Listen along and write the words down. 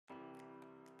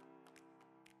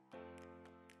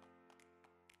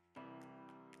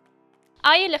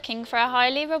Are you looking for a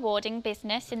highly rewarding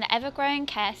business in the ever-growing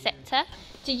care sector?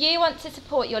 Do you want to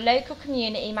support your local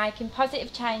community making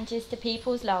positive changes to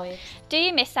people's lives? Do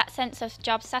you miss that sense of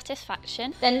job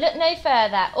satisfaction? Then look no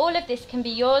further. All of this can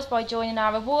be yours by joining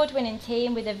our award-winning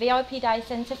team with a VIP Day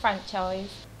Centre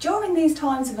franchise. During these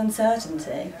times of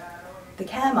uncertainty, the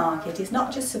care market is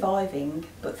not just surviving,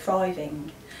 but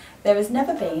thriving. There has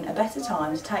never been a better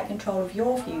time to take control of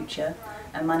your future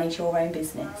and manage your own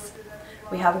business.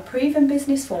 We have a proven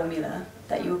business formula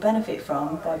that you will benefit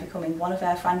from by becoming one of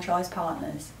our franchise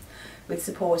partners, with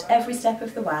support every step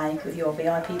of the way with your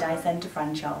VIP Day Centre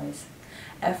franchise.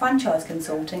 Our franchise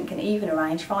consultant can even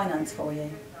arrange finance for you.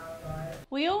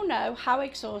 We all know how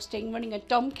exhausting running a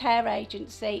dom care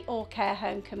agency or care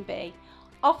home can be,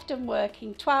 often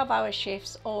working 12-hour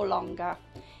shifts or longer.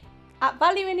 At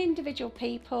Valuing Individual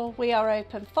People, we are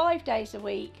open 5 days a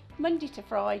week, Monday to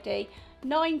Friday,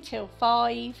 9 till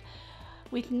 5,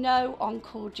 with no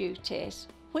on-call duties,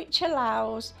 which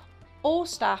allows all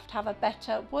staff to have a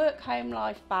better work-home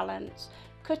life balance,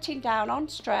 cutting down on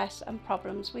stress and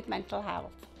problems with mental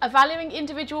health. A Valuing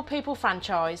Individual People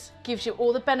franchise gives you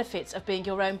all the benefits of being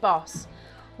your own boss,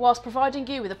 whilst providing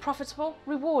you with a profitable,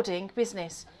 rewarding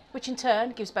business, which in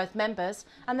turn gives both members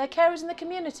and their carers in the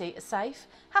community a safe,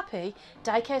 happy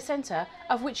daycare centre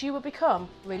of which you will become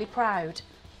really proud.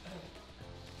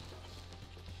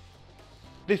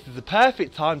 This is the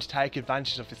perfect time to take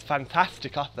advantage of this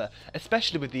fantastic offer,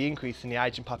 especially with the increase in the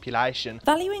ageing population.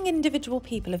 Valuing Individual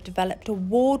People have developed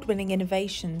award-winning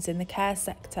innovations in the care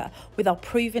sector with our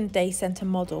proven day centre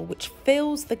model, which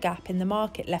fills the gap in the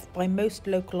market left by most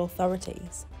local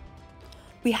authorities.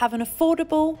 We have an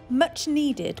affordable,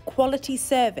 much-needed quality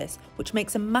service which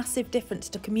makes a massive difference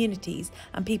to communities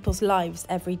and people's lives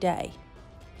every day.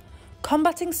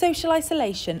 Combating social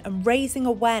isolation and raising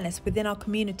awareness within our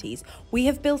communities, we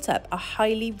have built up a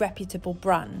highly reputable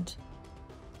brand.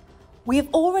 We have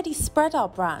already spread our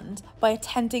brand by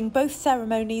attending both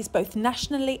ceremonies, both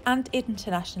nationally and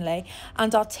internationally,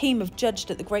 and our team have judged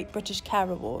at the Great British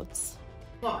Care Awards.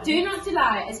 Do not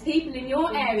delay, as people in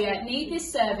your area need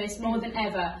this service more than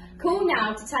ever. Call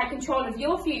now to take control of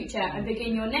your future and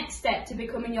begin your next step to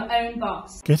becoming your own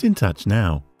boss. Get in touch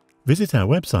now. Visit our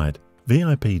website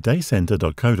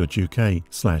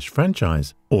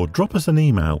vipdaycentre.co.uk/franchise or drop us an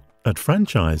email at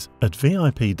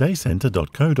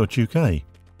franchise@vipdaycentre.co.uk.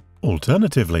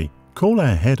 Alternatively, call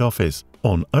our head office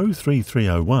on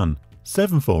 03301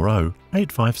 740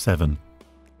 857.